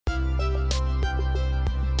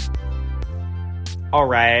All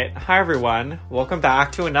right. Hi, everyone. Welcome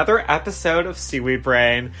back to another episode of Seaweed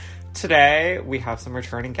Brain. Today, we have some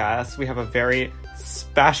returning guests. We have a very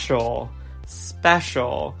special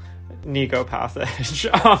Nico passage.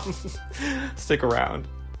 Stick around.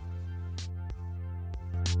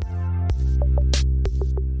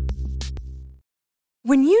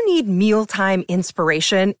 When you need mealtime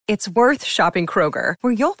inspiration, it's worth shopping Kroger,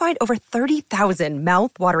 where you'll find over 30,000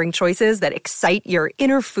 mouth-watering choices that excite your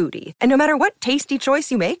inner foodie. And no matter what tasty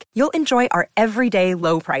choice you make, you'll enjoy our everyday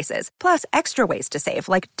low prices, plus extra ways to save,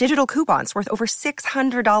 like digital coupons worth over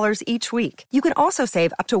 $600 each week. You can also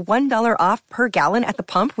save up to $1 off per gallon at the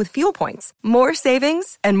pump with fuel points. More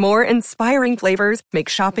savings and more inspiring flavors make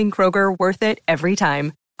shopping Kroger worth it every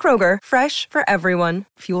time. Kroger, fresh for everyone.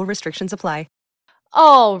 Fuel restrictions apply.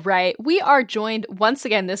 All right, we are joined once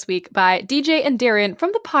again this week by DJ and Darian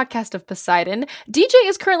from the podcast of Poseidon. DJ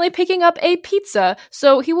is currently picking up a pizza,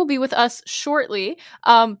 so he will be with us shortly.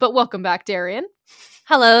 But welcome back, Darian.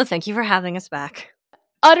 Hello, thank you for having us back.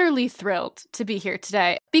 Utterly thrilled to be here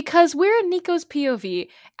today because we're in Nico's POV,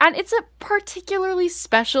 and it's a particularly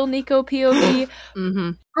special Nico POV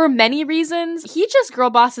for many reasons. He just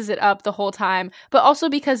girl bosses it up the whole time, but also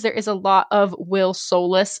because there is a lot of Will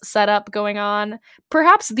Solus setup going on.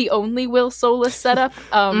 Perhaps the only Will Solus setup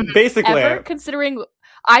Basically. ever, considering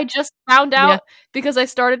I just found out because I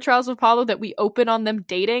started Trials of Apollo that we open on them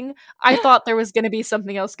dating. I thought there was going to be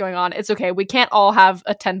something else going on. It's okay. We can't all have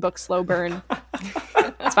a 10-book slow burn.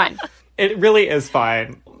 It's fine. It really is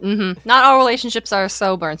fine. Mm-hmm. Not all relationships are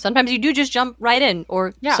so burned. Sometimes you do just jump right in,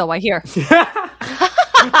 or so I hear.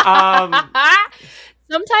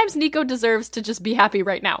 Sometimes Nico deserves to just be happy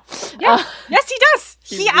right now. Yeah. Yes, he does.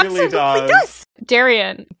 He really absolutely does.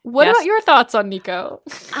 Darian, what about your thoughts on Nico?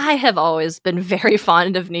 I have always been very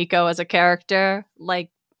fond of Nico as a character. Like,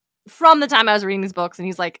 from the time I was reading these books, and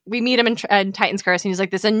he's like, we meet him in Titan's Curse, and he's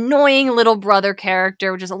like this annoying little brother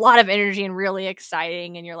character, which is a lot of energy and really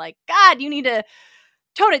exciting. And you're like, God, you need to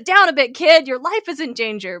tone it down a bit, kid. Your life is in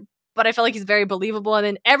danger. But I feel like he's very believable. And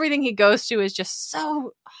then everything he goes to is just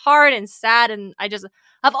so hard and sad. And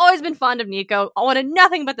I've always been fond of Nico. I wanted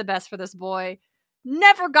nothing but the best for this boy.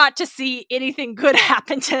 Never got to see anything good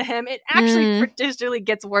happen to him. It actually particularly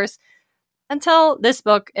gets worse until this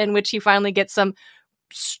book, in which he finally gets some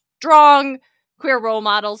strong queer role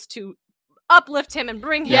models to uplift him and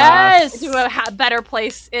bring him to a better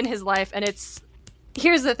place in his life. And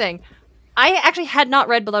here's the thing. I actually had not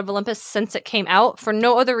read Beloved Olympus since it came out for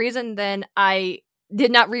no other reason than I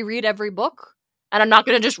did not reread every book, and I'm not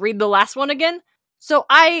going to just read the last one again. So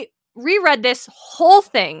I reread this whole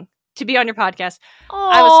thing to be on your podcast.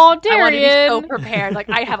 I wanted to be so prepared. Like,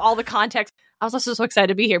 I have all the context. I was also so excited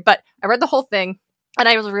to be here, but I read the whole thing, and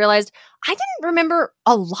I realized I didn't remember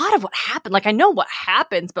a lot of what happened. Like, I know what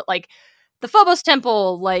happens, but like the Phobos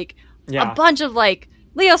Temple, like a bunch of like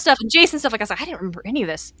Leo stuff and Jason stuff. Like, I didn't remember any of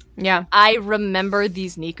this. Yeah. I remember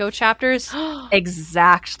these Nico chapters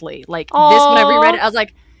exactly. Like, this, when I reread it, I was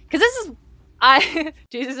like, because this is,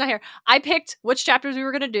 Jason's not here. I picked which chapters we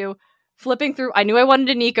were going to do. Flipping through, I knew I wanted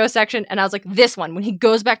a Nico section, and I was like, this one, when he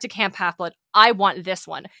goes back to Camp Half-Blood, I want this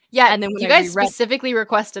one. Yeah, and then when you guys specifically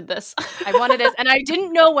requested this. I wanted this, and I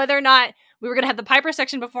didn't know whether or not we were going to have the Piper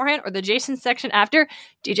section beforehand or the Jason section after.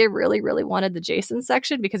 DJ really, really wanted the Jason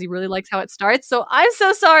section because he really likes how it starts. So I'm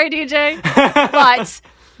so sorry, DJ, but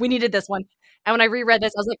we needed this one. And when I reread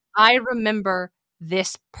this, I was like, I remember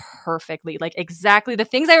this perfectly. Like, exactly the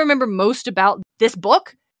things I remember most about this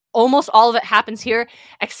book. Almost all of it happens here,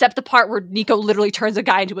 except the part where Nico literally turns a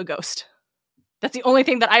guy into a ghost. That's the only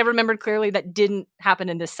thing that I remembered clearly that didn't happen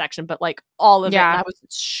in this section, but like all of it. And I was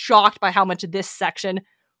shocked by how much this section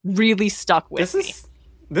really stuck with me.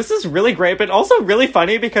 This is really great, but also really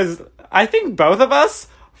funny because I think both of us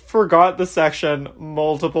forgot the section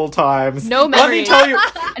multiple times. No memories. Let me tell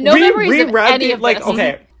you, no memories of any of this.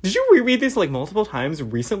 Okay. Did you reread these like multiple times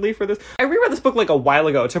recently for this? I reread this book like a while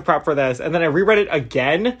ago to prep for this, and then I reread it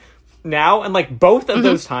again now, and like both of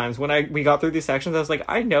those times when we got through these sections, I was like,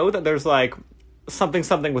 I know that there's like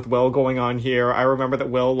something with Will going on here. I remember that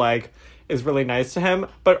Will like is really nice to him,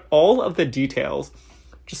 but all of the details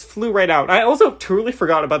just flew right out. I also truly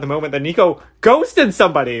forgot about the moment that Nico ghosted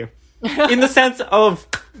somebody in the sense of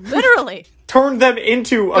literally turned them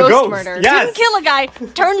into a ghost. Murder. Yes. Didn't kill a guy,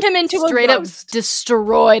 turned him into straight a up ghost.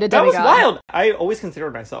 Destroyed a demigod. That was wild. I always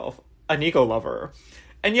considered myself a Nico lover.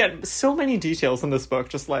 And yet, so many details in this book,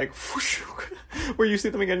 just like, whoosh, where you see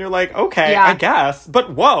them again, you're like, okay, I guess.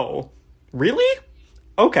 But whoa, really?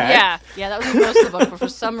 Okay. Yeah, that was most of the book, but for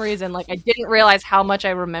some reason, like, I didn't realize how much I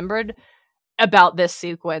remembered about this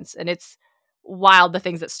sequence. And it's wild, the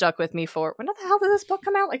things that stuck with me for, when the hell did this book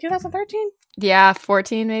come out? Like 2013? Yeah,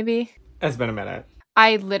 14 maybe. It's been a minute.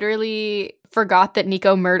 I literally forgot that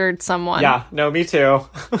Nico murdered someone. Yeah, no, me too.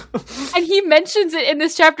 And he mentions it in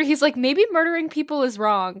this chapter. He's like, maybe murdering people is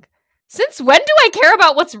wrong. Since when do I care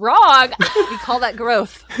about what's wrong? We call that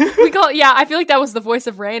growth. Yeah, I feel like that was the voice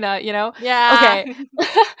of Reyna, you know? Yeah. Okay.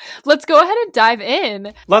 Let's go ahead and dive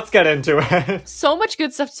in. Let's get into it. So much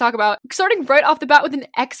good stuff to talk about. Starting right off the bat with an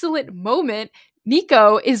excellent moment.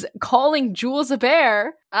 Nico is calling Jules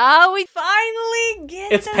Hebert. Oh, we finally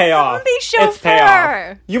get It's the payoff. zombie chauffeur. It's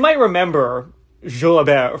payoff. You might remember Jules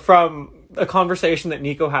Hebert from a conversation that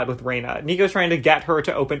Nico had with Reyna. Nico's trying to get her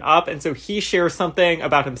to open up, and so he shares something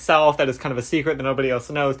about himself that is kind of a secret that nobody else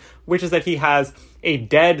knows, which is that he has a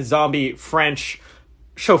dead zombie French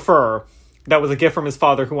chauffeur that was a gift from his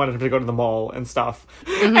father who wanted him to go to the mall and stuff.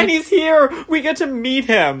 Mm-hmm. And he's here! We get to meet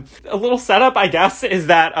him! A little setup, I guess, is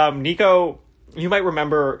that Nico, you might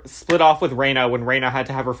remember, split off with Reyna when Reyna had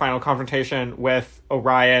to have her final confrontation with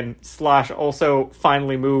Orion, / also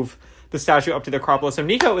finally move the statue up to the Acropolis. So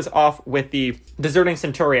Nico is off with the deserting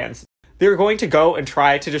Centurions. They're going to go and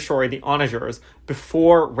try to destroy the Onagers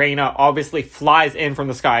before Reyna obviously flies in from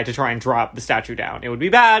the sky to try and drop the statue down. It would be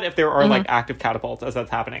bad if there are like active catapults as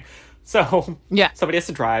that's happening. So yeah, somebody has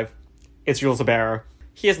to drive. It's Jules Hebert.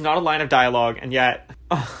 He has not a line of dialogue, and yet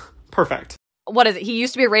perfect. What is it? He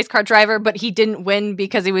used to be a race car driver, but he didn't win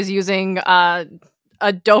because he was using a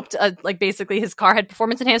doped, like basically his car had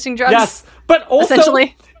performance enhancing drugs. Yes, but also,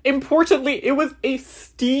 essentially, importantly, it was a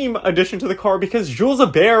steam addition to the car because Jules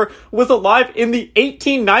Hebert was alive in the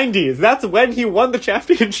 1890s. That's when he won the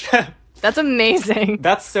championship. That's amazing.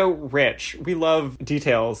 That's so rich. We love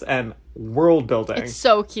details and world building. It's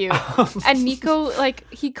so cute. And Nico,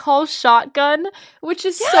 like, he calls shotgun, which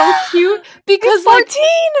is so cute because he's 14!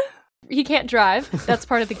 He can't drive. That's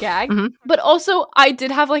part of the gag. But also, I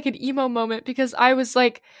did have like an emo moment because I was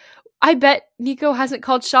like, I bet Nico hasn't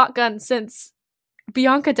called shotgun since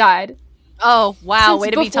Bianca died. Oh, wow. Since Way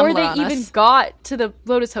to be before Tumblr they on even us. got to the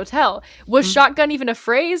Lotus Hotel. Was shotgun even a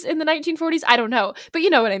phrase in the 1940s? I don't know. But you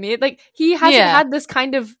know what I mean? Like, he hasn't had this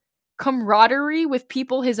kind of camaraderie with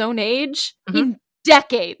people his own age in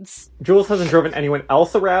decades. Jules hasn't driven anyone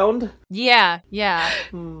else around. Yeah.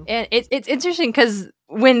 And it's interesting because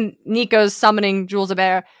when Nico's summoning Jules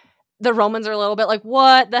Hebert, the Romans are a little bit like,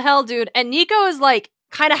 what the hell, dude? And Nico is like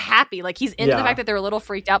kind of happy. Like he's into the fact that they're a little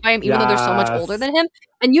freaked out by him, even though they're so much older than him.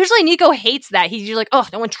 And usually Nico hates that. He's usually like, oh,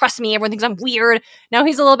 no one trusts me. Everyone thinks I'm weird. Now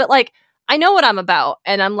he's a little bit like, I know what I'm about.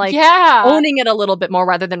 And I'm like owning it a little bit more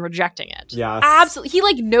rather than rejecting it. Yeah. Absolutely. He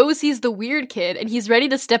like knows he's the weird kid and he's ready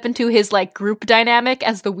to step into his like group dynamic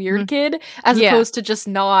as the weird kid as opposed to just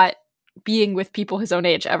not being with people his own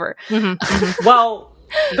age ever. Well,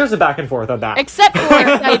 there's a back and forth on that. Except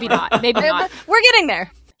for maybe not. Maybe not. We're getting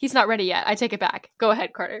there. He's not ready yet. I take it back. Go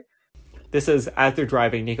ahead, Carter. This is, as they're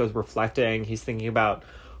driving, Nico's reflecting. He's thinking about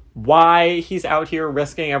why he's out here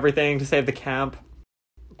risking everything to save the camp.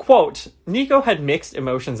 Quote, Nico had mixed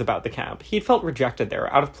emotions about the camp. He'd felt rejected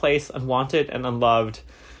there, out of place, unwanted, and unloved.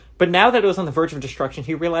 But now that it was on the verge of destruction,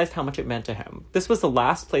 he realized how much it meant to him. This was the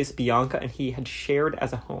last place Bianca and he had shared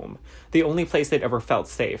as a home. The only place they'd ever felt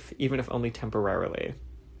safe, even if only temporarily.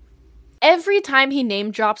 Every time he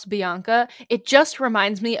name drops Bianca, it just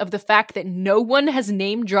reminds me of the fact that no one has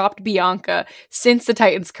name dropped Bianca since the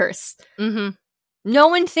Titan's Curse. No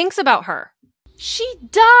one thinks about her. She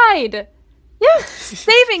died! Yeah,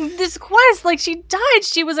 saving this quest. Like, she died.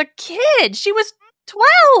 She was a kid. She was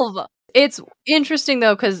 12. It's interesting,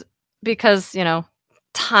 though, because, you know,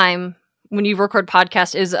 time when you record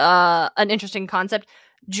podcast is an interesting concept.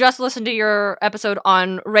 Just listen to your episode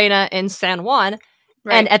on Reyna in San Juan.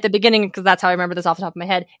 Right. And at the beginning, because that's how I remember this off the top of my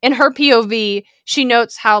head, in her POV, she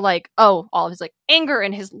notes how, like, all of his, like, anger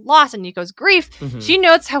and his loss and Nico's grief, she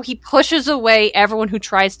notes how he pushes away everyone who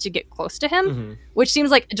tries to get close to him, which seems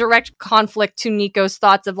like a direct conflict to Nico's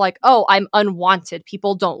thoughts of, like, oh, I'm unwanted.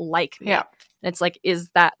 People don't like me. Yeah. And it's like, is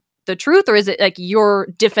that the truth, or is it, like, your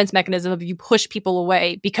defense mechanism of you push people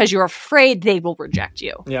away because you're afraid they will reject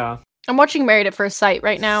you? Yeah. I'm watching Married at First Sight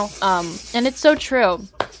right now, and it's so true.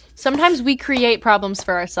 Sometimes we create problems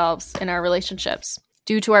for ourselves in our relationships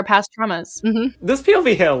due to our past traumas. This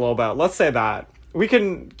POV hit a little bit. Let's say that. We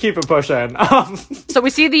can keep it pushing. So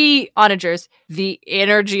we see the onagers. The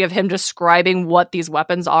energy of him describing what these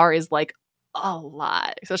weapons are is like a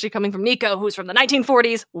lot. Especially coming from Nico, who's from the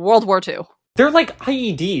 1940s, World War II. They're like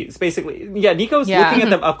IEDs, basically. Yeah, Nico's looking at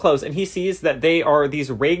them up close, and he sees that they are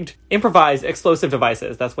these rigged, improvised explosive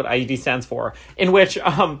devices. That's what IED stands for. In which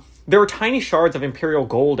there are tiny shards of Imperial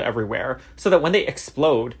gold everywhere, so that when they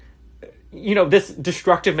explode, this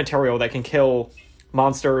destructive material that can kill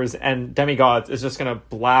monsters and demigods is just going to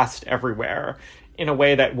blast everywhere in a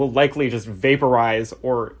way that will likely just vaporize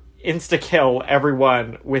or insta-kill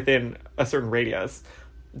everyone within a certain radius.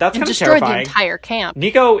 That's kind of destroy terrifying. the entire camp.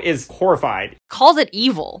 Nico is horrified. Calls it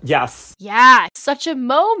evil. Yes. Yeah, such a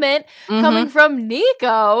moment coming from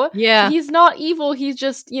Nico. Yeah. He's not evil. He's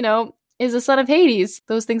just, is a son of Hades.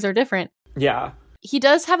 Those things are different. Yeah. He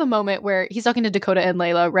does have a moment where he's talking to Dakota and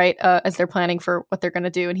Layla, right, as they're planning for what they're going to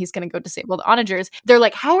do, and he's going to go disable the Onagers. They're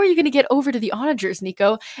like, how are you going to get over to the Onagers,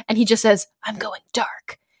 Nico? And he just says, I'm going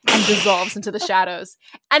dark, and dissolves into the shadows.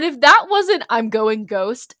 And if that wasn't I'm going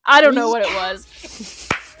ghost, I don't know what it was.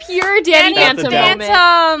 Pure Danny That's Phantom a moment.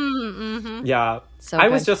 Mm-hmm. Yeah. So I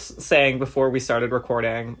good. was just saying before we started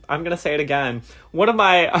recording, I'm going to say it again. One of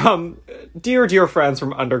my dear friends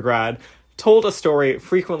from undergrad told a story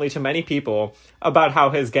frequently to many people about how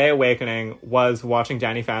his gay awakening was watching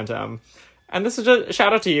Danny Phantom. And this is just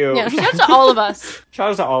shout out to you. Yeah, shout out to all of us. Shout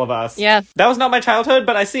out to all of us. Yeah. That was not my childhood,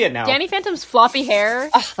 but I see it now. Danny Phantom's floppy hair.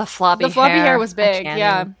 Ugh, the floppy hair was big, I can't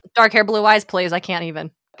yeah. even. Dark hair, blue eyes, please. I can't even.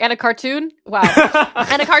 And a cartoon? Wow.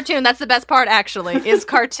 And a cartoon. That's the best part, actually, is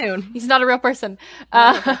cartoon. He's not a real person.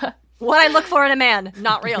 What I look for in a man.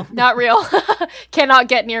 Not real. Not real. Cannot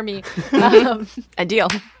get near me. Ideal.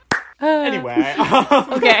 Anyway.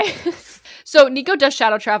 Okay. So Nico does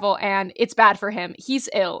shadow travel, and it's bad for him. He's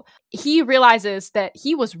ill. He realizes that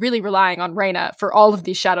he was really relying on Reyna for all of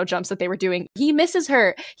these shadow jumps that they were doing. He misses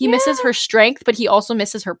her. He misses her strength, but he also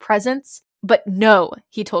misses her presence. But no,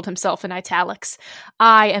 he told himself in italics,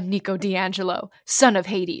 I am Nico D'Angelo, son of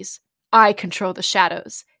Hades. I control the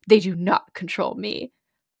shadows. They do not control me.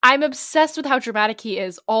 I'm obsessed with how dramatic he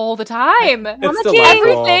is all the time. It's delightful.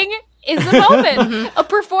 Everything is a moment, a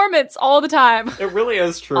performance all the time. It really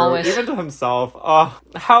is true. Always. Even to himself.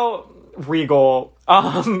 How regal.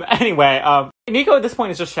 Anyway, Nico at this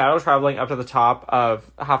point is just shadow traveling up to the top of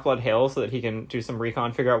Half-Blood Hill so that he can do some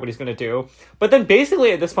recon, figure out what he's going to do. But then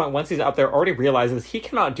basically at this point, once he's up there, already realizes he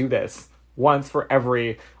cannot do this once for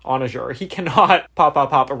every onager. He cannot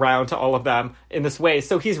pop around to all of them in this way.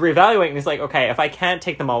 So he's reevaluating and he's like, okay, if I can't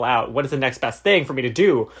take them all out, what is the next best thing for me to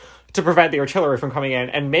do to prevent the artillery from coming in?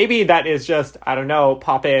 And maybe that is just, I don't know,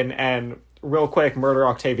 pop in and real quick murder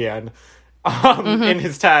Octavian in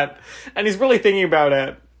his tent. And he's really thinking about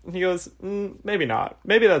it. He goes, maybe not.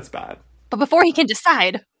 Maybe that's bad. But before he can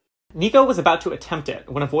decide. Nico was about to attempt it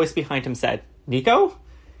when a voice behind him said, Nico?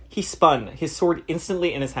 He spun, his sword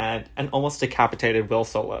instantly in his hand, and almost decapitated Will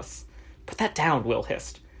Solus. Put that down, Will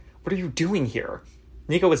hissed. What are you doing here?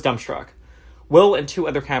 Nico was dumbstruck. Will and two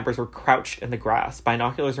other campers were crouched in the grass,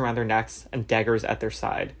 binoculars around their necks and daggers at their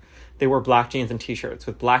side. They wore black jeans and t-shirts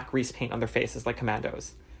with black grease paint on their faces like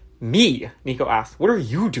commandos. Me? Nico asked. What are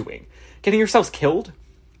you doing? Getting yourselves killed?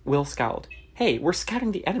 Will scowled. Hey, we're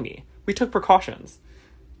scouting the enemy. We took precautions.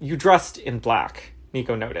 You dressed in black,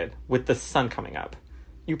 Nico noted, with the sun coming up.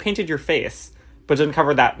 You painted your face, but didn't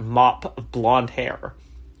cover that mop of blonde hair.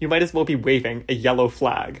 You might as well be waving a yellow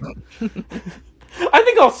flag. I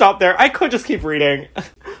think I'll stop there. I could just keep reading.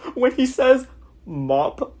 When he says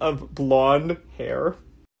mop of blonde hair,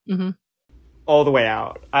 all the way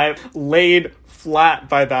out. I'm laid flat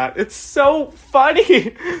by that. It's so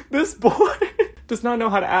funny. This boy does not know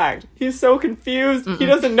how to act. He's so confused. He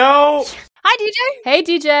doesn't know. Hi, DJ. Hey,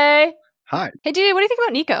 DJ. Hi. Hey, DJ, what do you think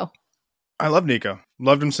about Nico? I love Nico.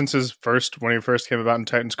 Loved him since when he first came about in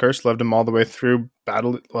Titan's Curse. Loved him all the way through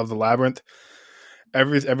Battle of the Labyrinth.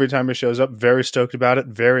 Every time he shows up, very stoked about it.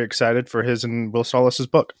 Very excited for his and Will Solus's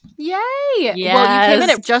book. Yay! Well, you came in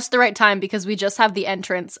at just the right time because we just have the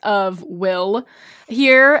entrance of Will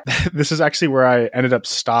here. This is actually where I ended up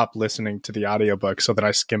stop listening to the audiobook so that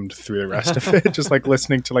I skimmed through the rest of it. Just like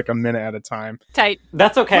listening to like a minute at a time. Tight.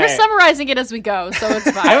 That's okay. We're summarizing it as we go, so it's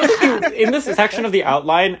fine. I don't think in this section of the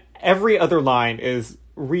outline, every other line is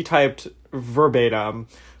retyped verbatim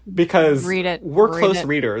because we're close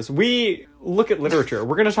readers. We look at literature.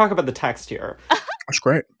 We're going to talk about the text here. That's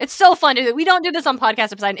great. It's so fun to do. We don't do this on Podcast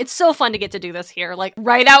Poseidon. It's so fun to get to do this here. Like,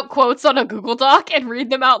 write out quotes on a Google Doc and read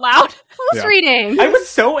them out loud. who's reading? I was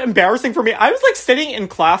so embarrassing for me. I was like sitting in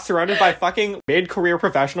class surrounded by fucking mid-career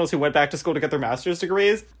professionals who went back to school to get their master's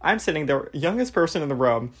degrees. I'm sitting there, youngest person in the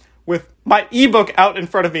room, with my ebook out in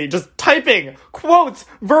front of me, just typing quotes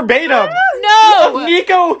verbatim. No! Of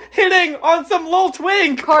Nico hitting on some lil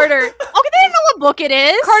twink. Carter. Okay, they didn't know what book it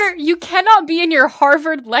is. Carter, you cannot be in your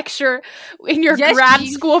Harvard lecture, in your Yes, grad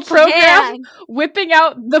you school program, can. whipping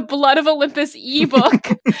out the Blood of Olympus ebook.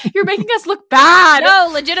 You're making us look bad.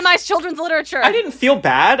 No, legitimize children's literature. I didn't feel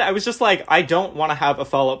bad. I was just like, I don't want to have a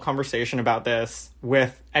follow-up conversation about this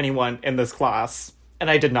with anyone in this class. and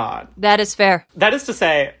I did not. That is fair. That is to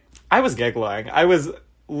say, I was giggling. I was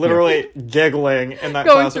literally giggling in that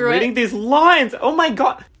Going class, through reading these lines. Oh my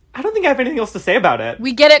god. I don't think I have anything else to say about it.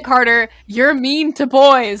 We get it, Carter. You're mean to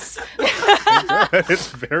boys.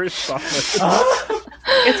 It's very solid.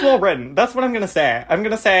 It's well written. That's what I'm going to say. I'm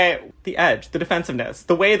going to say the edge, the defensiveness,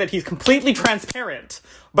 the way that he's completely transparent,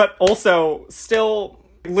 but also still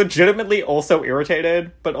legitimately also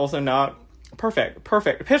irritated, but also not perfect,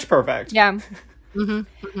 pitch perfect. Yeah.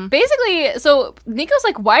 Basically, so Nico's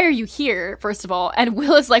like, why are you here, first of all? And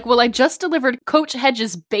Will is like, well, I just delivered Coach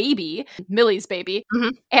Hedge's baby, Millie's baby.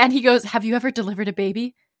 And he goes, have you ever delivered a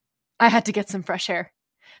baby? I had to get some fresh air.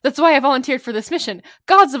 That's why I volunteered for this mission.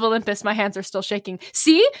 Gods of Olympus, my hands are still shaking.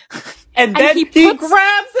 See? And then he grabs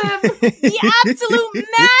him! The absolute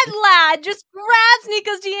mad lad just grabs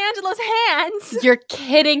Nico's D'Angelo's hands. You're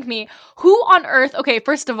kidding me. Who on earth? Okay,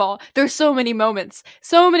 first of all, there's so many moments,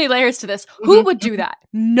 so many layers to this. Who would do that?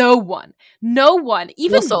 No one. No one.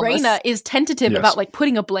 Even Reyna is tentative about like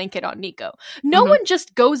putting a blanket on Nico. No one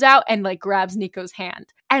just goes out and like grabs Nico's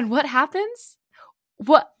hand. And what happens?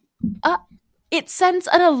 It sends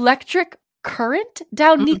an electric current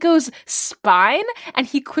down Nico's spine, and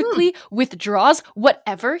he quickly withdraws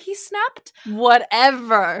whatever he snapped.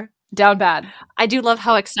 Whatever. Down bad. I do love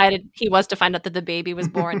how excited he was to find out that the baby was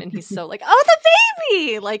born, and he's so like, oh, the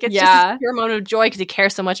baby! Like, it's just a pure moment of joy because he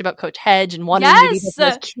cares so much about Coach Hedge and wanting to be his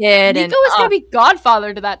kid. Nico is going to be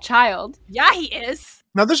godfather to that child. Yeah, he is.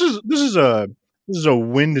 Now, this is a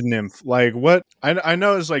wind nymph. Like, what? I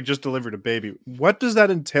know it's like just delivered a baby. What does that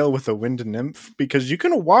entail with a wind nymph? Because you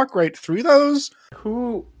can walk right through those.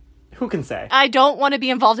 Who can say? I don't want to be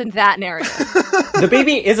involved in that narrative. The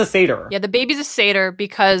baby is a satyr. Yeah, the baby's a satyr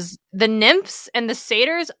because the nymphs and the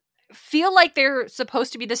satyrs feel like they're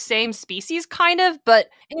supposed to be the same species, kind of. But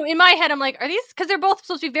in my head, I'm like, are these, because they're both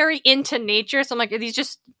supposed to be very into nature. So I'm like, are these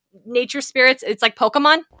just nature spirits? It's like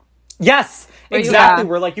Pokemon. Yes, exactly.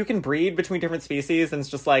 Where like you can breed between different species, and it's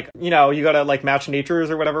just like, you know, you gotta like match natures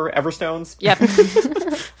or whatever, Everstones. Yep.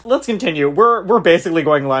 Let's continue. We're basically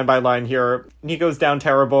going line by line here. Nico's down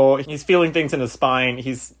terrible. He's feeling things in his spine.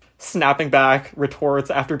 He's snapping back retorts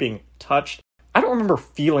after being touched. I don't remember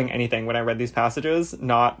feeling anything when I read these passages,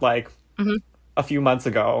 not like a few months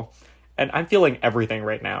ago. And I'm feeling everything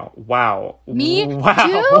right now. Wow. Me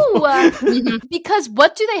too. Because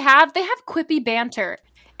what do they have? They have quippy banter.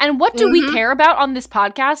 And what do we care about on this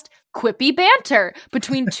podcast? Quippy banter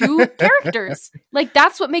between two characters. Like,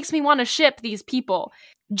 that's what makes me want to ship these people.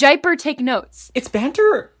 Jiper, take notes. It's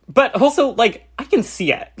banter, but also, like, I can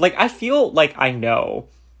see it. Like, I feel like I know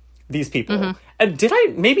these people. And did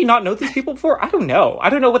I maybe not know these people before? I don't know. I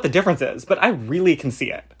don't know what the difference is, but I really can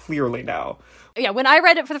see it clearly now. Yeah, when I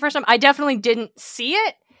read it for the first time, I definitely didn't see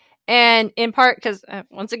it. And in part because,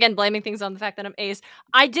 once again, blaming things on the fact that I'm ace,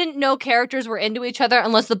 I didn't know characters were into each other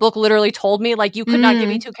unless the book literally told me, like, you could not give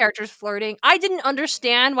me two characters flirting. I didn't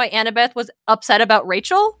understand why Annabeth was upset about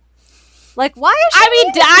Rachel. Like, why is she? I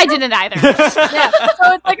mean, I didn't either. Yeah,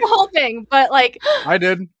 so it's like a whole thing. But, like... I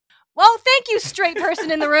did. Well, thank you, straight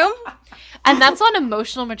person in the room. And that's on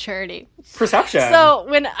emotional maturity. Perception. So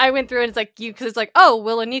when I went through it, it's like, because it's like, oh,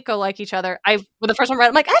 Will and Nico like each other. When the first one I read it,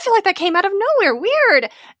 I'm like, I feel like that came out of nowhere. Weird.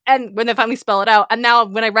 And when they finally spell it out, and now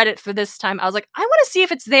when I read it for this time, I was like, I want to see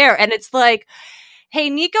if it's there. And it's like, hey,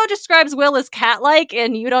 Nico describes Will as cat-like,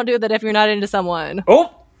 and you don't do that if you're not into someone.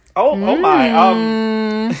 Oh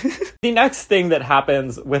my. The next thing that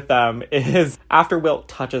happens with them is after Will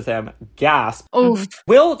touches him, gasp.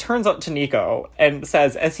 Will turns up to Nico and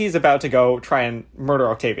says, as he's about to go try and murder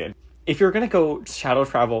Octavian, if you're going to go shadow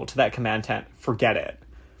travel to that command tent, forget it.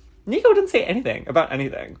 Nico didn't say anything about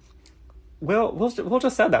anything. Will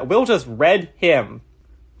just said that. Will just read him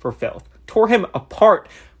for filth. Tore him apart.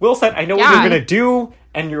 Will said, I know what you're going to do,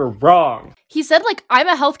 and you're wrong. He said, like, I'm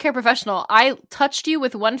a healthcare professional. I touched you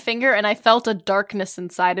with one finger, and I felt a darkness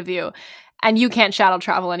inside of you. And you can't shadow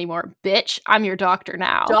travel anymore. Bitch, I'm your doctor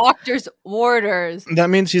now. Doctor's orders. That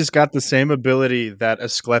means he's got the same ability that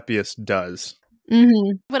Asclepius does.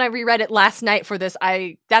 When I reread it last night for this,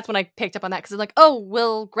 that's when I picked up on that, because it's like, oh,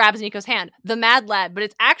 Will grabs Nico's hand, the mad lad, but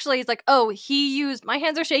it's like, oh, he used my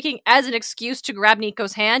hands are shaking as an excuse to grab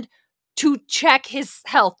Nico's hand to check his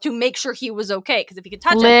health, to make sure he was okay, because if he could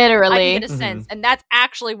touch him, I can get a sense, and that's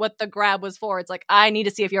actually what the grab was for. It's like, I need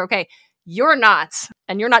to see if you're okay. You're not,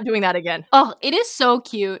 and you're not doing that again. Oh, it is so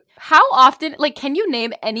cute. How often, like, can you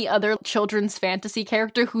name any other children's fantasy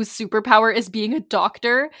character whose superpower is being a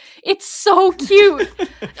doctor? It's so cute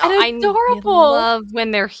and adorable. I love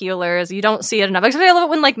when they're healers. You don't see it enough. Actually, I love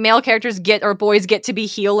it when, like, male characters or boys get to be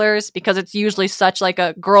healers, because it's usually such, like,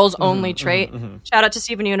 a girls-only trait. Shout out to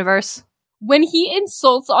Steven Universe. When he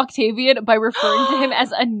insults Octavian by referring to him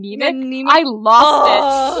as anemic, I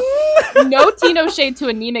lost it. No Tino shade to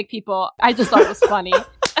anemic people. I just thought it was funny.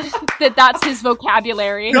 That's his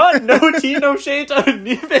vocabulary. God, no tea, no shade to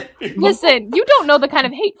anemic people. Listen, you don't know the kind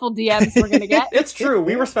of hateful DMs we're gonna get. It's true.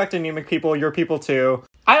 We respect anemic people. Your people too.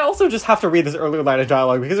 I also just have to read this earlier line of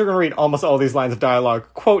dialogue because we're going to read almost all these lines of dialogue.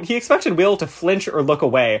 Quote, he expected Will to flinch or look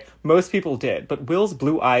away. Most people did, but Will's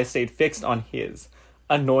blue eyes stayed fixed on his,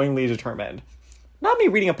 annoyingly determined. Not me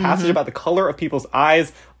reading a passage about the color of people's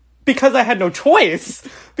eyes because I had no choice.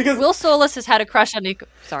 Because Will Solis has had a crush on Nico.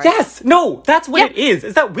 Sorry. Yes! No! That's what it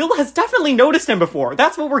is that Will has definitely noticed him before.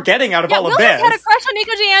 That's what we're getting out of all Will of this. has had a crush on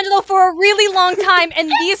Nico D'Angelo for a really long time, and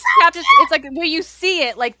these chapters, it's like where you see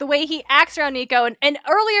it, like the way he acts around Nico. And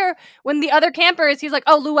earlier, when the other campers, he's like,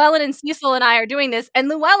 oh, Llewellyn and Cecil and I are doing this. And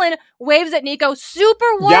Llewellyn waves at Nico super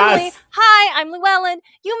warmly. Yes. Hi, I'm Llewellyn.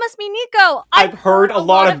 You must be Nico. I've heard a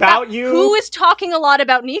lot about you. Who is talking a lot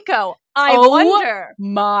about Nico? I wonder.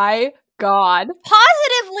 My God.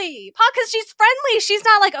 Positively. Because she's friendly. She's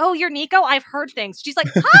not like, oh, you're Nico. I've heard things. She's like,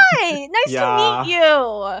 hi, nice to meet you.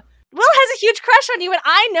 Will has a huge crush on you, and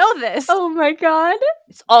I know this. Oh my God.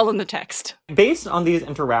 It's all in the text. Based on these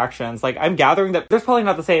interactions, like, I'm gathering that there's probably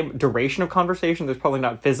not the same duration of conversation. There's probably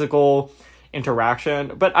not physical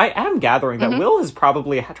interaction. But I am gathering that Will has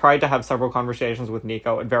probably tried to have several conversations with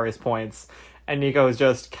Nico at various points. And Nico has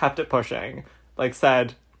just kept it pushing. Like,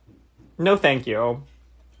 said, no thank you.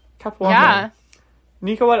 Kept walking. Yeah.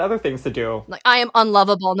 Nico had other things to do. Like, I am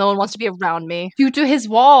unlovable. No one wants to be around me. Due to his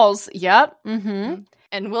walls. Yep. Mm-hmm.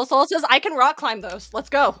 And Will Solis says, I can rock climb those. Let's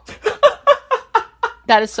go.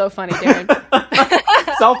 That is so funny, Darren.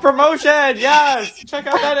 Self-promotion! Yes! Check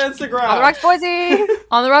out that Instagram! On the Rocks, Boise!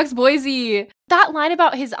 On the Rocks, Boise. That line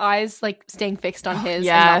about his eyes, like, staying fixed on his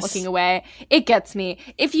and not looking away, it gets me.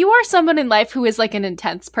 If you are someone in life who is, like, an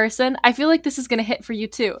intense person, I feel like this is gonna hit for you,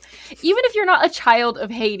 too. Even if you're not a child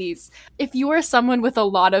of Hades, if you are someone with a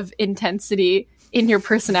lot of intensity in your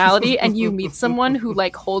personality and you meet someone who,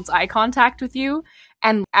 like, holds eye contact with you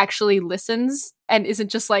and actually listens and isn't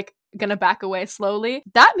just, like, gonna back away slowly,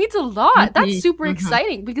 that means a lot. That's super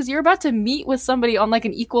exciting because you're about to meet with somebody on like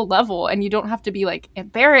an equal level and you don't have to be like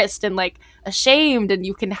embarrassed and like ashamed, and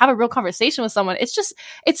you can have a real conversation with someone. It's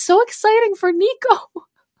so exciting for Nico.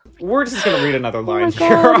 We're just gonna read another line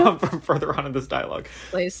here from further on in this dialogue.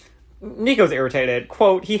 Please. Nico's irritated.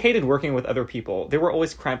 Quote, he hated working with other people. They were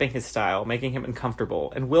always cramping his style, making him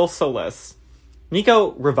uncomfortable. And Will Solis.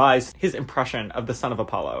 Nico revised his impression of the son of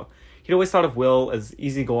Apollo. He'd always thought of Will as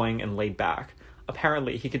easygoing and laid back.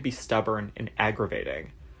 Apparently, he could be stubborn and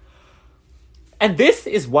aggravating. And this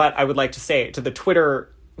is what I would like to say to the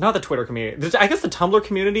Twitter, not the Twitter community, I guess the Tumblr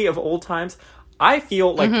community of old times. I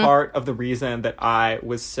feel like part of the reason that I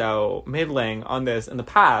was so middling on this in the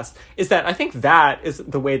past is that I think that is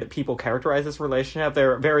the way that people characterize this relationship.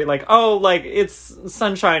 They're very like, oh, like, it's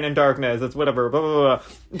sunshine and darkness, it's whatever, blah, blah, blah.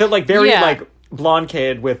 They're like very like blonde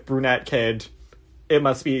kid with brunette kid. It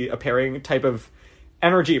must be a pairing type of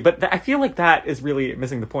energy. But I feel like that is really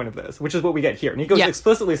missing the point of this, which is what we get here. Nico's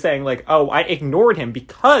explicitly saying, like, oh, I ignored him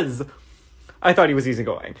because I thought he was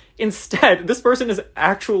easygoing. Instead, this person is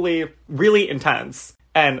actually really intense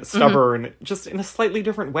and stubborn, just in a slightly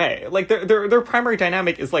different way. Like, their primary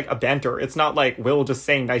dynamic is, like, a banter. It's not, like, Will just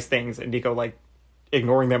saying nice things and Nico, like,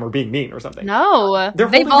 ignoring them or being mean or something. No.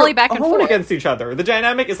 They volley back and forth against each other. The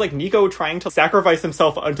dynamic is like Nico trying to sacrifice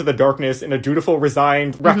himself unto the darkness in a dutiful,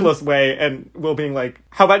 resigned, reckless way, and Will being like,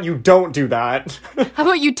 how about you don't do that? How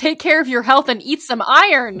about you take care of your health and eat some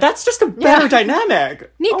iron? That's just a better dynamic.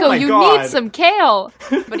 Nico, you need some kale.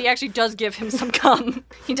 But he actually does give him some gum.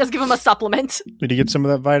 He does give him a supplement. Need to get some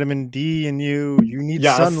of that vitamin D in you. You need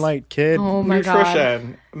sunlight, kid. Oh my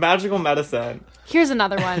Nutrition. God. Magical medicine. Here's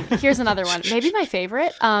another one. Maybe my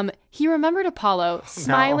favorite. He remembered Apollo,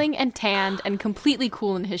 smiling and tanned and completely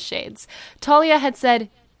cool in his shades. Talia had said,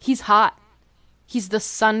 he's hot. He's the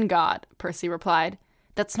sun god, Percy replied.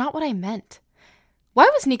 That's not what I meant. Why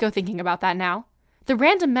was Nico thinking about that now? The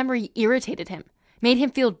random memory irritated him, made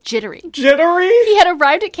him feel jittery. Jittery? He had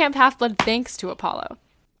arrived at Camp Half-Blood thanks to Apollo.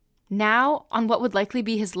 Now, on what would likely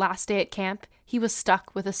be his last day at camp, he was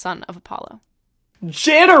stuck with a son of Apollo.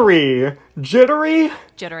 Jittery! Jittery.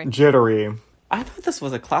 I thought this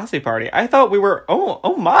was a classy party. I thought we were,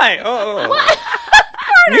 oh my,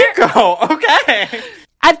 Nico, okay.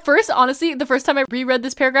 At first, honestly, the first time I reread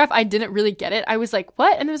this paragraph, I didn't really get it. I was like,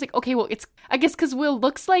 what? And I was like, okay, well, it's, I guess because Will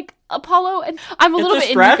looks like Apollo, and I'm a little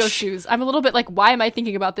bit in Nico's shoes. I'm a little bit like, why am I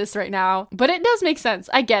thinking about this right now? But it does make sense.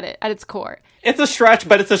 I get it at its core. It's a stretch,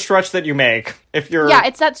 but it's a stretch that you make if you're... Yeah,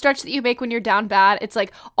 it's that stretch that you make when you're down bad. It's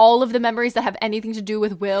like all of the memories that have anything to do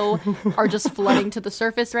with Will are just flooding to the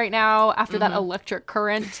surface right now after that electric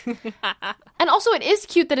current. And also, it is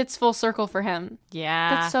cute that it's full circle for him.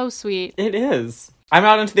 Yeah. That's so sweet. It is. I'm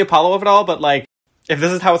not into the Apollo of it all, but like, if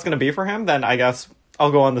this is how it's going to be for him, then I guess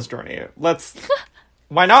I'll go on this journey. Let's...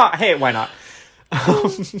 Why not? Hey, why not?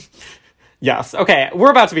 Yes. Okay,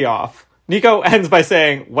 we're about to be off. Nico ends by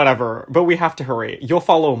saying, whatever, but we have to hurry. You'll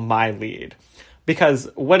follow my lead. Because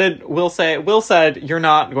what did Will say? Will said, you're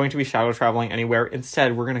not going to be shadow traveling anywhere.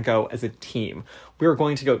 Instead, we're going to go as a team. We're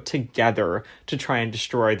going to go together to try and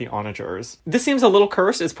destroy the Onagers. This seems a little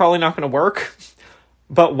cursed. It's probably not going to work.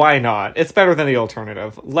 But why not? It's better than the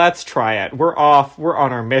alternative. Let's try it. We're off. We're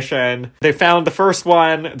on our mission. They found the first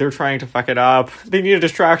one. They're trying to fuck it up. They need a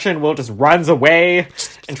distraction. Will just runs away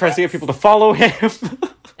and tries to get people to follow him.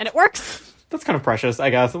 And it works. That's kind of precious, I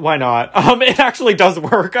guess. Why not? It actually does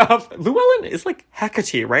work. Llewellyn is like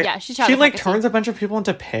Hecate, right? Yeah, she like turns a bunch of people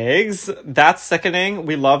into pigs. That's sickening.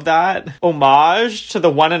 We love that. Homage to the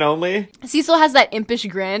one and only. Cecil has that impish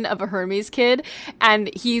grin of a Hermes kid,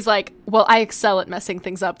 and he's like, well, I excel at messing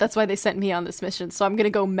things up. That's why they sent me on this mission, so I'm gonna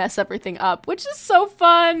go mess everything up, which is so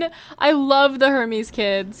fun. I love the Hermes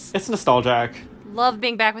kids. It's nostalgic. Love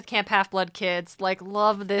being back with Camp Half-Blood kids. Like,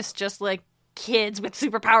 love this just, like, kids with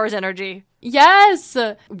superpowers energy. Yes!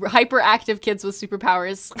 Hyperactive kids with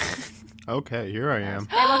superpowers. Okay, here I am.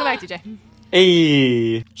 Hey, welcome back, DJ.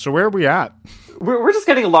 Hey. So where are we at? We're just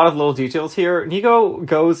getting a lot of little details here. Nico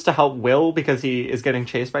goes to help Will because he is getting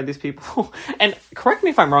chased by these people. And correct me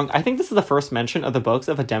if I'm wrong, I think this is the first mention of the books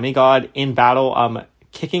of a demigod in battle,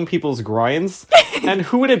 kicking people's groins. And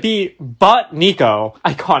who would it be but Nico?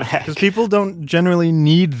 Iconic. Because people don't generally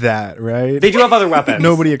need that, right? They do have other weapons.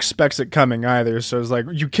 Nobody expects it coming either. So it's like,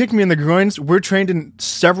 you kick me in the groins, we're trained in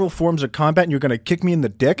several forms of combat, and you're going to kick me in the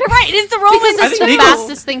dick? Right, it's the Romans. It's the Nico's-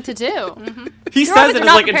 fastest thing to do. He Your says Romans in are his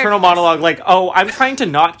not like prepared internal for this. monologue, like, oh, I'm trying to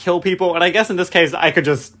not kill people, and I guess in this case I could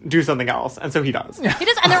just do something else. And so he does. He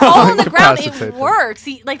does, and they're all on the ground. Incapacitate It them. works.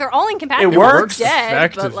 They're all incapacitated. It works Dead,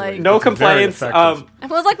 but effectively. like, No It's very complaints. effective. I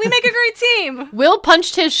was like, we make a great team. Will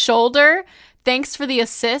punched his shoulder. Thanks for the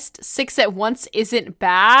assist. 6 at once isn't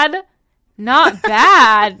bad. Not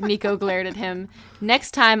bad, Nico glared at him.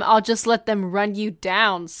 Next time, I'll just let them run you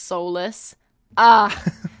down, soulless.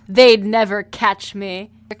 They'd never catch me.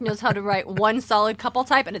 Rick knows how to write one solid couple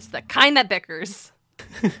type, and it's the kind that bickers.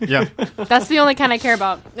 Yeah. That's the only kind I care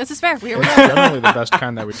about. This is fair. Here we It's go. generally the best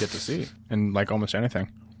kind that we get to see in like almost anything.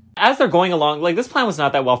 As they're going along, like, this plan was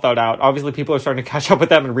not that well thought out. Obviously, people are starting to catch up with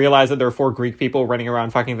them and realize that there are 4 Greek people running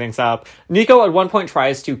around fucking things up. Nico at one point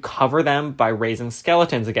tries to cover them by raising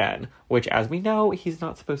skeletons again, which, as we know, he's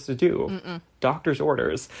not supposed to do. Doctor's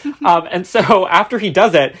orders. And so after he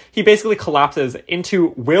does it, he basically collapses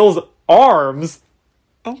into Will's arms.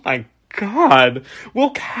 Oh my god. Will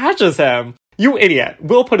catches him. You idiot.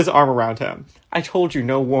 Will put his arm around him. I told you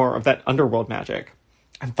no more of that underworld magic.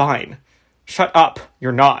 I'm fine. Shut up.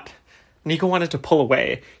 You're not. Nico wanted to pull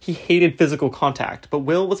away. He hated physical contact, but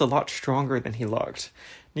Will was a lot stronger than he looked.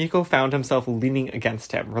 Nico found himself leaning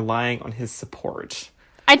against him, relying on his support.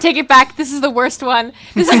 I take it back. This is the worst one.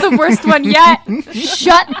 This is the worst one yet.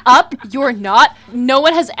 Shut up. You're not. No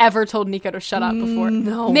one has ever told Nico to shut up before.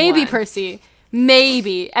 Maybe one. Percy.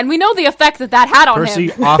 Maybe. And we know the effect that had on Percy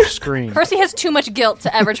him. off screen. Percy has too much guilt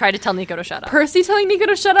to ever try to tell Nico to shut up. Percy telling Nico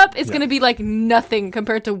to shut up is going to be like nothing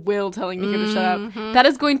compared to Will telling Nico to shut up. That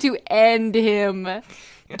is going to end him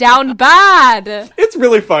down bad. It's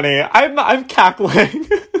really funny. I'm cackling.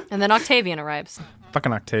 And then Octavian arrives.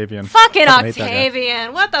 Fucking Octavian. Fucking Fucking hate that guy.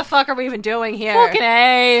 Octavian. What the fuck are we even doing here? Fucking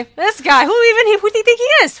A. This guy. Who do you think he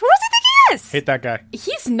is? Who does he think he is? Hate that guy.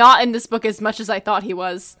 He's not in this book as much as I thought he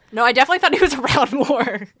was. No, I definitely thought he was around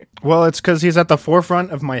more. Well, it's because he's at the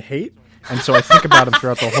forefront of my hate, and so I think about him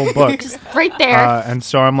throughout the whole book. Just right there. And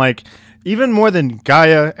so I'm like, even more than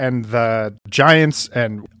Gaia and the Giants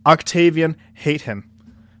and Octavian, hate him.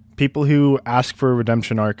 People who ask for a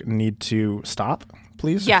redemption arc need to stop,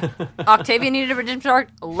 please. Yeah. Octavian needed a redemption arc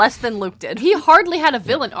less than Luke did. He hardly had a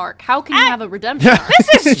villain arc. How can you have a redemption arc?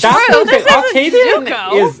 This is That's true. the This thing. Octavian isn't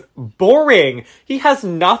Zuko. is boring. He has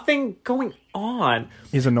nothing going on?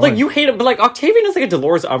 He's annoying. Like, you hate him, but like Octavian is like a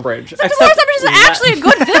Dolores Umbridge. Dolores Umbridge is actually a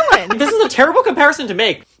good villain. This is a terrible comparison to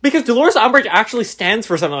make, because Dolores Umbridge actually stands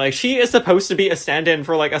for something. Like, she is supposed to be a stand-in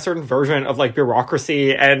for like a certain version of like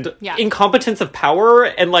bureaucracy and incompetence of power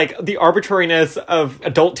and like the arbitrariness of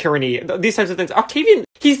adult tyranny, these types of things. Octavian,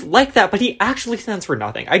 he's like that, but he actually stands for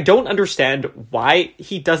nothing. I don't understand why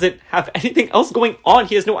he doesn't have anything else going on.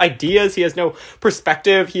 He has no ideas, he has no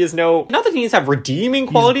perspective, he has no, not that he needs to have redeeming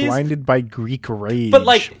qualities. He's blinded by Greek rage. But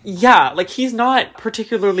like, yeah, like he's not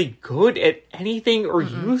particularly good at anything or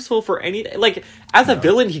useful for anything. Like, as a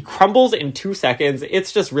villain, he crumbles in 2 seconds.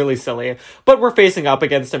 It's just really silly. But we're facing up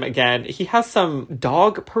against him again. He has some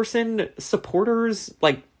dog person supporters,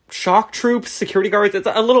 like shock troops, security guards. It's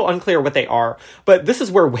a little unclear what they are. But this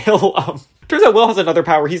is where Will, turns out Will has another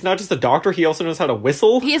power. He's not just a doctor, he also knows how to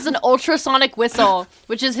whistle. He has an ultrasonic whistle,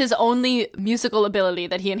 which is his only musical ability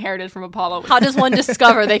that he inherited from Apollo. How does one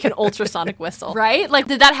discover they can ultrasonic whistle? Right? Like,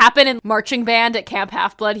 did that happen in marching band at Camp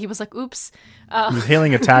Half-Blood? He was like, oops. He was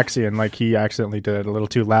hailing a taxi and like he accidentally did it a little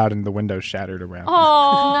too loud and the window shattered around.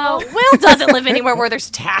 Oh, no. Will doesn't live anywhere where there's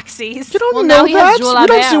taxis. You don't Well, know now he has that? Jewel You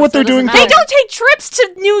don't Albert, see what so they're it doesn't doing. matter. They don't take trips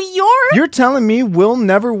to New York. You're telling me Will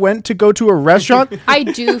never went to go to a restaurant? I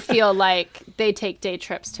do feel like they take day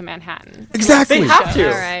trips to Manhattan. Exactly. They have to.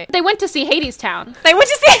 All right. They went to see Hadestown. They went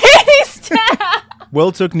to see Hadestown.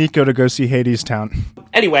 Will took Nico to go see Hadestown.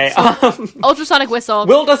 Anyway, Ultrasonic whistle.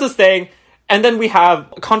 Will does his thing, and then we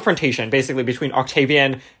have a confrontation, basically, between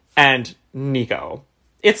Octavian and Nico.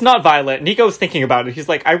 It's not violent. Nico's thinking about it. He's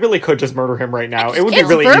like, I really could just murder him right now. It would be It's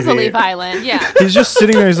really verbally easy. violent, yeah. He's just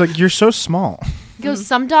sitting there. He's like, you're so small. He goes,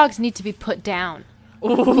 some dogs need to be put down.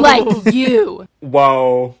 Like you.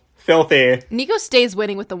 Whoa. Filthy. Nico stays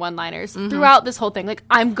winning with the one-liners throughout this whole thing. Like,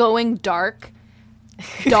 I'm going dark.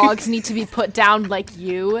 Dogs need to be put down like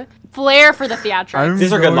you. Flair for the theatrics.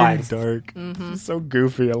 These are good going lines. Dark. So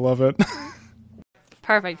goofy. I love it.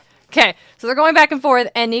 Perfect. Okay, so they're going back and forth,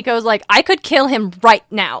 and Nico's like, I could kill him right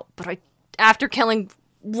now, but after killing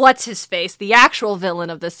what's-his-face, the actual villain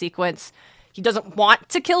of this sequence, he doesn't want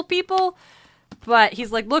to kill people, but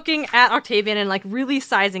he's like looking at Octavian and like really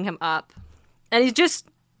sizing him up, and he's just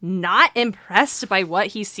not impressed by what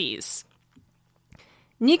he sees.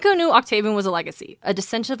 Nico knew Octavian was a legacy, a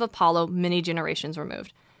descendant of Apollo many generations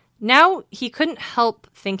removed. Now, he couldn't help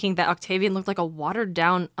thinking that Octavian looked like a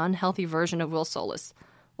watered-down, unhealthy version of Will Solus,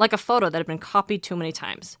 like a photo that had been copied too many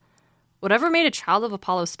times. Whatever made a child of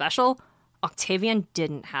Apollo special, Octavian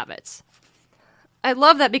didn't have it. I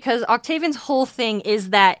love that because Octavian's whole thing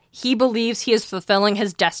is that he believes he is fulfilling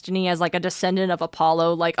his destiny as like a descendant of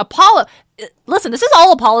Apollo. Like, Apollo, listen, this is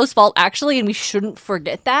all Apollo's fault actually, and we shouldn't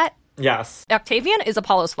forget that. Yes. Octavian is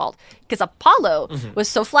Apollo's fault because Apollo was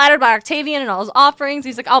so flattered by Octavian and all his offerings.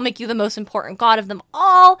 He's like, I'll make you the most important god of them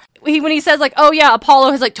all. When he says like, oh yeah,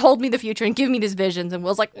 Apollo has like told me the future and given me these visions, and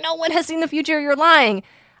Will's like, no one has seen the future, you're lying.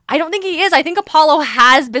 I don't think he is. I think Apollo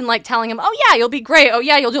has been like telling him, oh yeah, you'll be great. Oh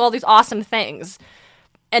yeah, you'll do all these awesome things.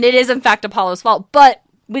 And it is in fact Apollo's fault. But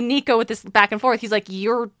with Nico with this back and forth, he's like,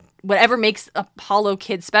 you're whatever makes Apollo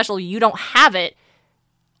kid special, you don't have it.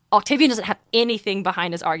 Octavian doesn't have anything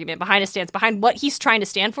behind his argument, behind his stance, behind what he's trying to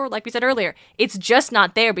stand for. Like we said earlier, it's just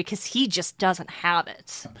not there because he just doesn't have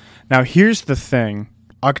it. Now, here's the thing.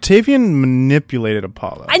 Octavian manipulated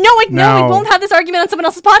Apollo. I know, we won't have this argument on someone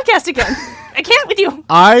else's podcast again. I can't with you.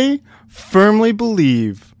 I firmly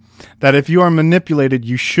believe that if you are manipulated,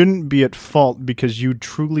 you shouldn't be at fault because you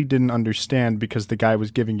truly didn't understand because the guy was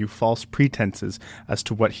giving you false pretenses as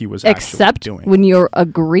to what he was actually doing. when you're a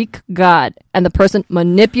Greek god and the person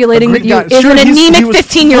manipulating A with Greek you god. is Sure, an he anemic was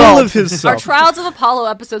 15-year-old. full of himself. Our Trials of Apollo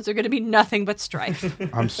episodes are going to be nothing but strife.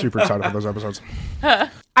 I'm super excited about those episodes.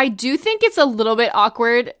 I do think it's a little bit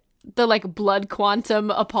awkward, the like blood quantum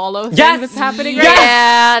Apollo thing Yes! that's happening Yes! right now.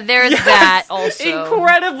 Yeah, there's that also.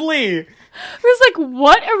 Incredibly. I was like,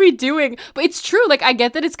 what are we doing? But it's true. Like, I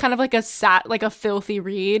get that it's kind of like a filthy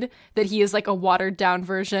read that he is like a watered down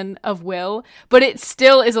version of Will, but it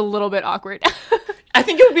still is a little bit awkward. I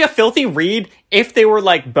think it would be a filthy read if they were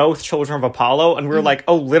like both children of Apollo and we were like,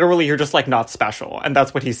 oh, literally, you're just like not special. And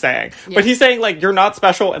that's what he's saying. Yeah. But he's saying like, you're not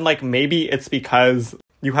special. And like, maybe it's because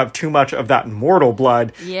you have too much of that mortal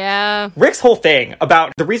blood. Yeah. Rick's whole thing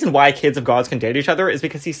about the reason why kids of gods can date each other is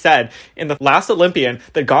because he said in the last Olympian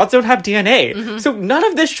that gods don't have DNA. So none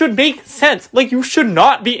of this should make sense. Like, you should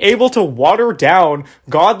not be able to water down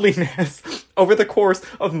godliness over the course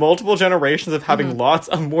of multiple generations of having lots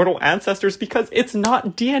of mortal ancestors because it's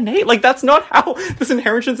not DNA. Like, that's not how this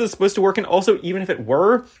inheritance is supposed to work. And also, even if it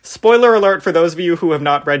were, spoiler alert for those of you who have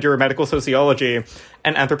not read your medical sociology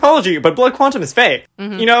and anthropology, but blood quantum is fake.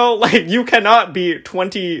 You know, like, you cannot be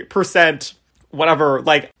 20% whatever,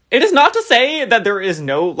 like, it is not to say that there is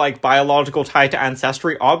no, like, biological tie to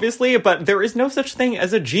ancestry, obviously, but there is no such thing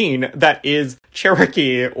as a gene that is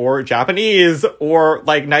Cherokee or Japanese or,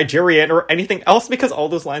 like, Nigerian or anything else, because all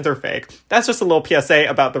those lines are fake. That's just a little PSA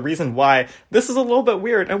about the reason why this is a little bit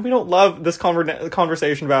weird, and we don't love this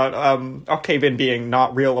conversation about Octavian being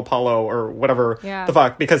not real Apollo or whatever the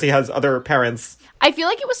fuck, because he has other parents. I feel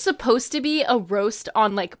like it was supposed to be a roast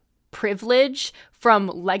on, like, privilege from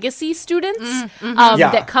legacy students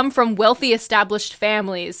that come from wealthy established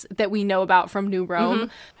families that we know about from New Rome.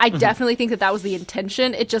 I definitely think that was the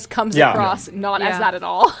intention. It just comes across not as that at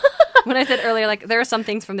all. When I said earlier, like, there are some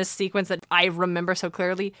things from this sequence that I remember so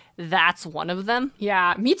clearly, that's one of them.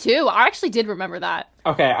 Yeah, me too. I actually did remember that.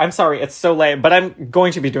 Okay, I'm sorry, it's so late, but I'm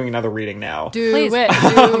going to be doing another reading now. Do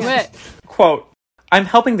it. Quote, "I'm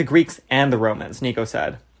helping the Greeks and the Romans," Nico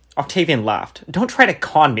said. Octavian laughed. "Don't try to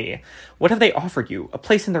con me. What have they offered you? A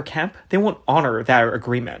place in their camp? They won't honor their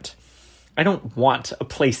agreement." "I don't want a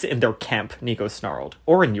place in their camp," Nico snarled.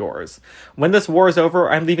 "Or in yours. When this war is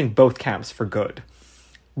over, I'm leaving both camps for good."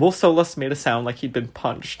 Will Solus made a sound like he'd been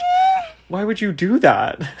punched. "Why would you do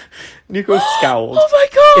that?" Nico scowled. Oh my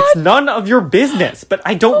god! "It's none of your business, but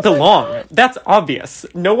I don't belong. That's obvious.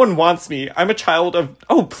 No one wants me. I'm a child of...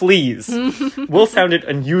 Oh, please." Will sounded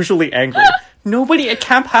unusually angry. "Nobody at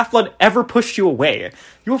Camp Half-Blood ever pushed you away.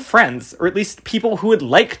 You're friends, or at least people who would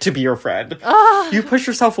like to be your friend. You push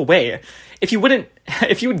yourself away. If you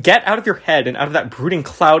would get out of your head and out of that brooding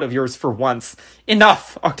cloud of yours for once."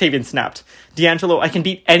 "Enough," Octavian snapped. "D'Angelo, I can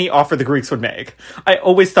beat any offer the Greeks would make. I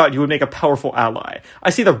always thought you would make a powerful ally.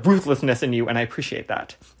 I see the ruthlessness in you, and I appreciate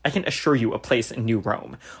that. I can assure you a place in New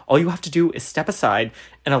Rome. All you have to do is step aside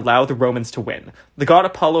and allow the Romans to win. The god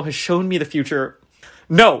Apollo has shown me the future."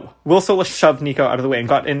 "No!" Will Solus shoved Nico out of the way and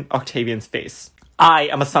got in Octavian's face. "I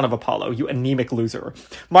am a son of Apollo, you anemic loser.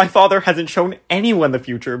 My father hasn't shown anyone the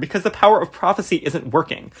future because the power of prophecy isn't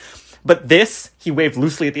working. But this," he waved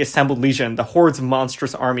loosely at the assembled legion, the hordes of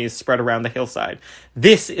monstrous armies spread around the hillside,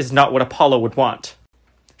 "this is not what Apollo would want."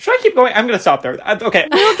 Should I keep going? I'm going to stop there. Okay.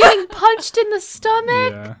 You're getting punched in the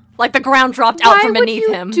stomach? Yeah. Like the ground dropped out from beneath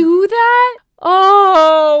him. Why would you do that?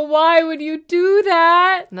 Oh, why would you do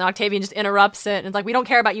that? And then Octavian just interrupts it and it's like, "We don't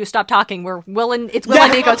care about you. Stop talking. It's Will and Nico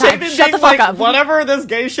time. Octavian Shut the fuck like, up." Whatever this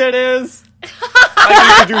gay shit is,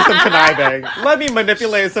 I need to do some conniving. Let me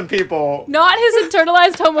manipulate some people. Not his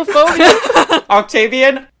internalized homophobia.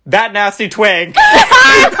 Octavian, that nasty twink.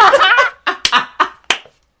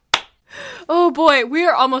 Oh boy, we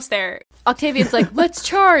are almost there. Octavian's like, "Let's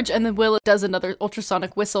charge!" And then Will does another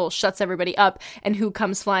ultrasonic whistle, shuts everybody up, and who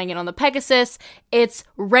comes flying in on the Pegasus? It's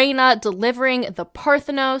Reyna delivering the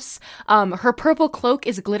Parthenos. Her purple cloak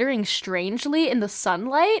is glittering strangely in the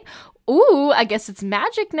sunlight. Ooh, I guess it's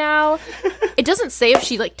magic now. It doesn't say if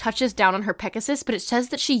she, like, touches down on her Pegasus, but it says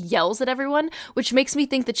that she yells at everyone, which makes me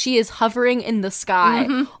think that she is hovering in the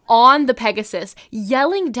sky on the Pegasus,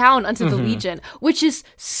 yelling down onto the Legion, which is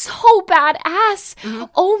so badass.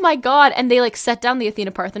 Oh my god. And they, like, set down the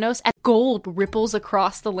Athena Parthenos, and gold ripples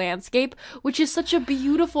across the landscape, which is such a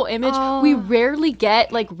beautiful image. We rarely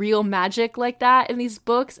get, like, real magic like that in these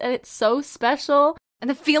books, and it's so special. And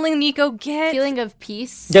the feeling Nico gets. Feeling of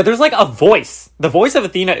peace. Yeah, there's like a voice. The voice of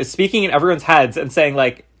Athena is speaking in everyone's heads and saying,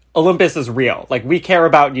 like, Olympus is real. Like, we care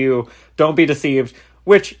about you. Don't be deceived.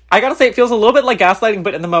 Which, I gotta say, it feels a little bit like gaslighting,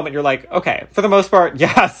 but in the moment you're like, okay, for the most part,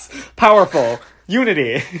 yes, powerful,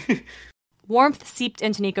 unity. Warmth seeped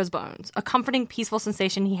into Nico's bones, a comforting, peaceful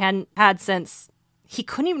sensation he hadn't had since he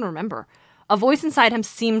couldn't even remember. A voice inside him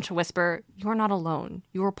seemed to whisper, "You are not alone.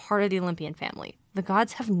 You are part of the Olympian family. The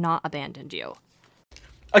gods have not abandoned you."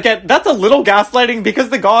 Again, that's a little gaslighting because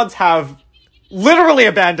the gods have literally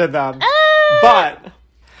abandoned them. But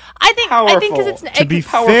I think because it's to be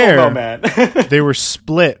powerful fair, moment. they were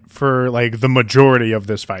split for like the majority of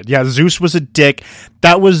this fight. Yeah, Zeus was a dick.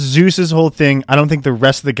 That was Zeus's whole thing. I don't think the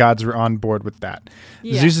rest of the gods were on board with that.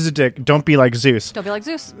 Yeah. Zeus is a dick. Don't be like Zeus. Don't be like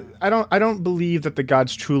Zeus. I don't believe that the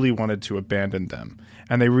gods truly wanted to abandon them.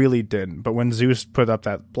 And they really didn't. But when Zeus put up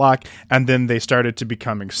that block, and then they started to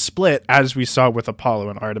becoming split, as we saw with Apollo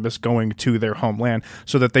and Artemis going to their homeland,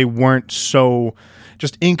 so that they weren't so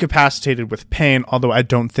just incapacitated with pain, although I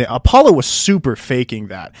don't think... Apollo was super faking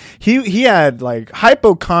that. He had, like,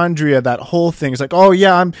 hypochondria, that whole thing. It's like, oh,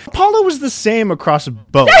 yeah, Apollo was the same across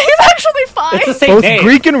both. Yeah, he's actually fine. It's the same both name.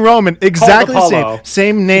 Greek and Roman, exactly the Apollo. same.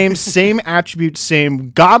 Same name, same attributes,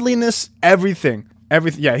 same godliness, everything.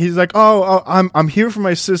 everything. Yeah, he's like, oh, I'm here for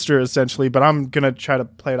my sister essentially, but I'm gonna try to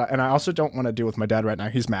play it out. And I also don't want to deal with my dad right now.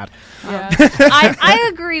 He's mad. Yeah. I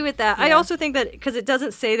agree with that. I also think that because it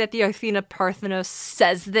doesn't say that the Athena Parthenos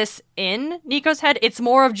says this in Nico's head, it's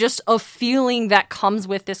more of just a feeling that comes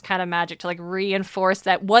with this kind of magic to like reinforce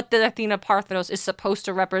that what the Athena Parthenos is supposed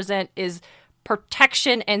to represent is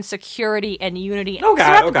protection and security and unity.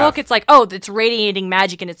 Throughout the book, it's like, oh, it's radiating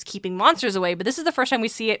magic and it's keeping monsters away. But this is the first time we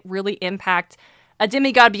see it really impact a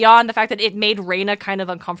demigod beyond the fact that it made Reyna kind of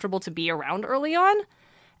uncomfortable to be around early on.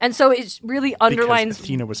 And so it really underlines... Because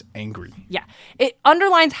Athena was angry. Yeah. It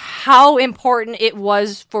underlines how important it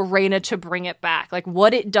was for Reyna to bring it back. Like,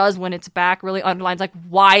 what it does when it's back really underlines, like,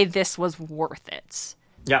 why this was worth it.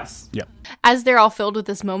 Yes. Yep. As they're all filled with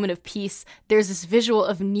this moment of peace, there's this visual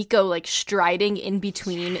of Nico like striding in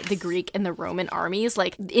between the Greek and the Roman armies,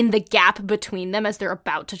 like in the gap between them as they're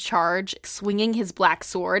about to charge, swinging his black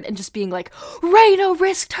sword and just being like, Reyna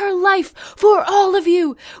risked her life for all of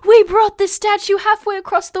you. We brought this statue halfway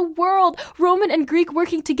across the world, Roman and Greek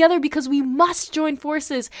working together because we must join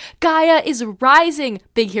forces. Gaia is rising.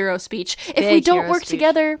 Big hero speech. If we don't work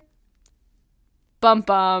together... Bum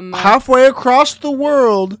bum. Halfway across the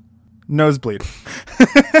world, nosebleed.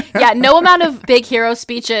 Yeah, no amount of big hero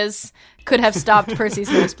speeches could have stopped Percy's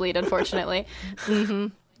nosebleed, unfortunately.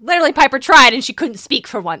 Mm-hmm. Literally, Piper tried and she couldn't speak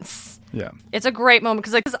for once. Yeah. It's a great moment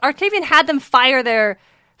because like, Octavian had them fire their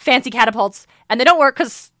fancy catapults and they don't work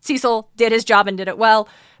because Cecil did his job and did it well.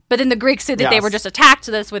 But then the Greeks said that they were just attacked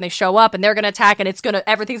to this when they show up and they're going to attack and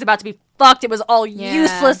everything's about to be fucked. It was all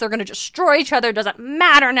useless. They're going to destroy each other. It doesn't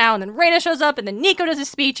matter now. And then Reyna shows up and then Nico does his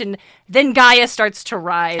speech and then Gaia starts to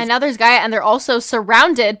rise. And now there's Gaia and they're also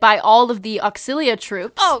surrounded by all of the Auxilia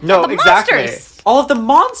troops. Oh, no, the exactly. monsters. All of the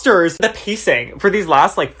monsters. The pacing for these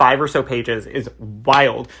last like 5 or so pages is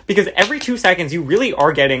wild because every 2 seconds you really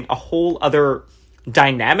are getting a whole other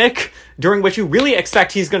dynamic during which you really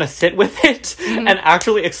expect he's gonna sit with it and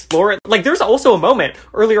actually explore it. Like there's also a moment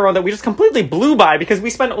earlier on that we just completely blew by because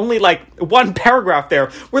we spent only like 1 paragraph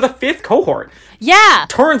there where the 5th cohort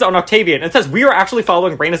turns on Octavian and says, we are actually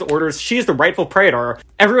following Reyna's orders. She is the rightful praetor.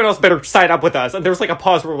 Everyone else better sign up with us. And there's like a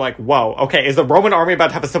pause where we're like, whoa, okay, is the Roman army about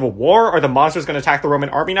to have a civil war? Are the monsters going to attack the Roman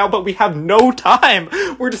army now? But we have no time.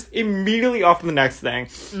 We're just immediately off to the next thing.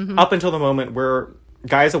 Up until the moment where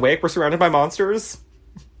Gaia's awake, we're surrounded by monsters.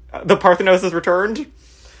 The Parthenos has returned.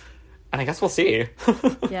 And I guess we'll see.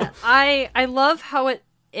 Yeah. I love how it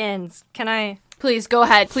ends. Can I... Please, go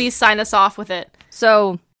ahead. Please sign us off with it.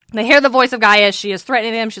 So, they hear the voice of Gaia. She is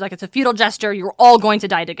threatening them. She's like, it's a futile gesture. You're all going to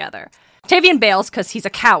die together. Octavian bails because he's a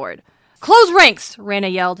coward. Close ranks, Reyna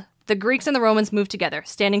yelled. The Greeks and the Romans moved together,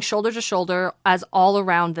 standing shoulder to shoulder as all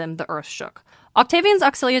around them the earth shook. Octavian's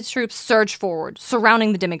Auxilia troops surged forward,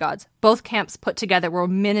 surrounding the demigods. Both camps put together were a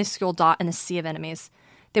minuscule dot in a sea of enemies.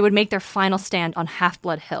 They would make their final stand on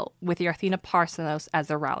Half-Blood Hill, with the Athena Parthenos as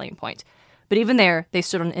their rallying point. But even there, they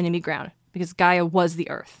stood on enemy ground, because Gaia was the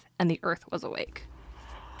earth, and the earth was awake.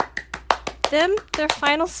 Their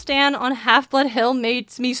final stand on Half-Blood Hill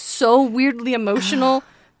made me so weirdly emotional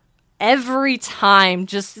every time.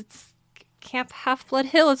 It's Camp Half-Blood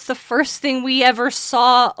Hill. It's the first thing we ever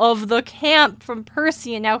saw of the camp from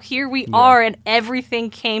Percy, and now here we are, and everything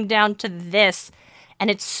came down to this. And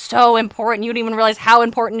it's so important. You don't even realize how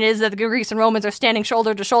important it is that the Greeks and Romans are standing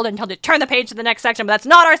shoulder to shoulder until they turn the page to the next section. But that's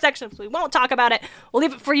not our section, so we won't talk about it. We'll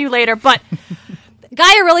leave it for you later. But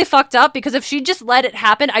Gaia really fucked up because if she just let it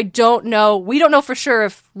happen, I don't know. We don't know for sure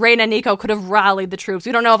if Reyna and Nico could have rallied the troops.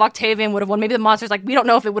 We don't know if Octavian would have won. Maybe the monsters, we don't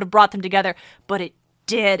know if it would have brought them together. But it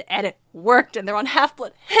did, and it worked, and they're on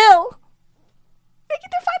Half-Blood Hill making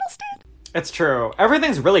their final stand. It's true.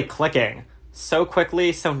 Everything's really clicking so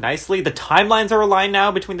quickly, so nicely. The timelines are aligned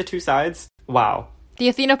now between the two sides. Wow. The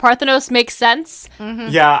Athena Parthenos makes sense.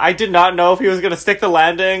 Yeah, I did not know if he was going to stick the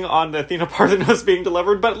landing on the Athena Parthenos being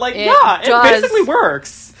delivered, but it it basically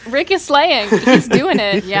works. Rick is slaying. He's doing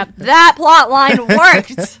it. Yep, that plot line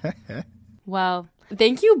worked. Wow.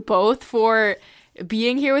 Thank you both for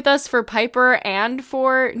being here with us for Piper and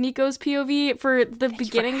for Nico's POV for the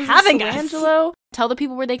beginning of Angelo. Tell the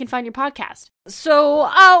people where they can find your podcast. So,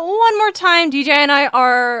 one more time, DJ and I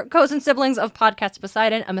are cousin siblings of Podcast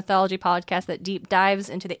Poseidon, a mythology podcast that deep dives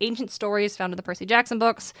into the ancient stories found in the Percy Jackson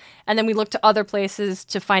books, and then we look to other places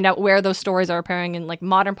to find out where those stories are appearing in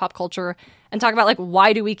modern pop culture, and talk about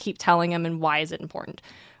why do we keep telling them and why is it important.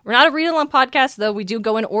 We're not a read-along podcast, though we do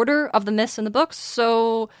go in order of the myths in the books,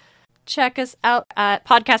 so check us out at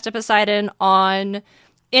Podcast of Poseidon on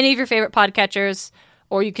any of your favorite podcatchers.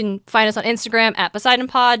 Or you can find us on Instagram at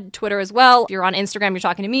PoseidonPod, Twitter as well. If you're on Instagram, you're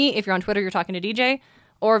talking to me. If you're on Twitter, you're talking to DJ.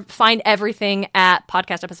 or find everything at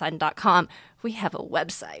podcastaposeidon.com. We have a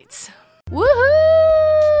website.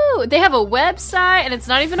 Woohoo! They have a website, and it's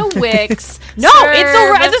not even a Wix. No,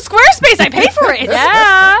 it's a Squarespace. I pay for it.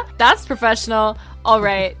 Yeah, that's professional. All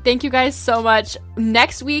right. Thank you guys so much.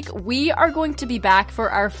 Next week, we are going to be back for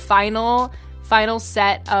our final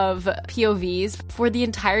set of POVs for the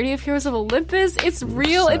entirety of Heroes of Olympus. It's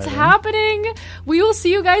real. Exciting. It's happening. We will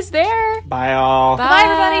see you guys there. Bye, all. Bye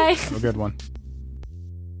everybody. Have a good one.